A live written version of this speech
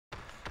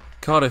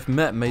Cardiff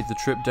Met made the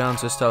trip down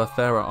to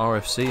Ystalyfera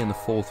RFC in the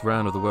 4th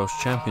round of the Welsh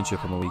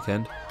Championship on the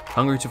weekend,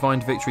 hungry to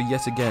find victory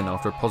yet again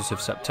after a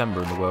positive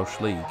September in the Welsh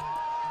League.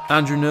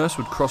 Andrew Nurse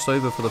would cross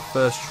over for the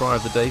first try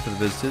of the day for the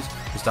visitors,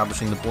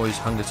 establishing the boys'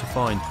 hunger to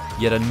find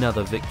yet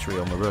another victory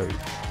on the road.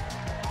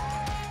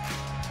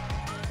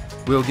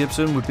 Will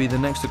Gibson would be the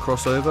next to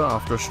cross over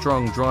after a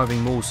strong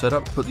driving maul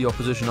setup put the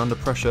opposition under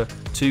pressure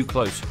too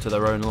close to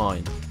their own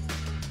line.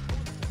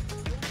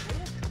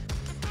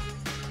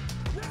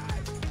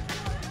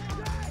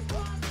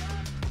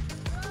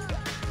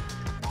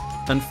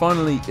 And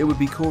finally, it would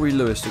be Corey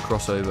Lewis to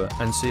cross over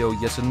and seal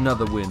yet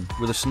another win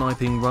with a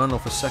sniping run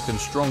off a second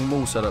strong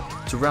maul setup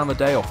to round the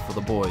day off for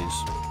the boys.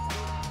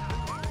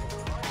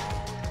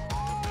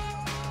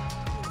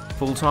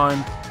 Full time,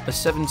 a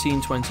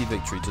 17-20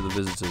 victory to the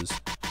visitors.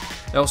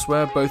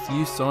 Elsewhere, both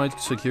youth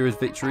sides secured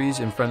victories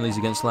in friendlies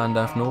against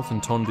Llandaff North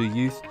and Tondu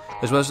Youth,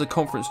 as well as the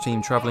conference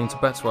team travelling to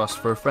Betwas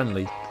for a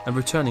friendly and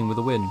returning with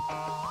a win.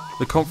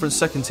 The conference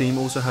second team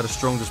also had a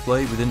strong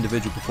display with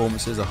individual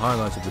performances a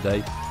highlight of the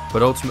day,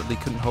 but ultimately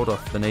couldn't hold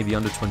off the Navy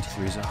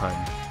under-23s at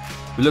home.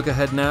 We look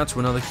ahead now to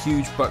another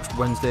huge Bucks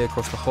Wednesday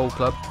across the whole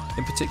club,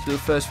 in particular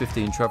the first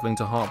 15 travelling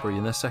to Hartpury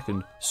in their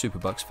second Super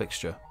Bucks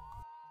fixture.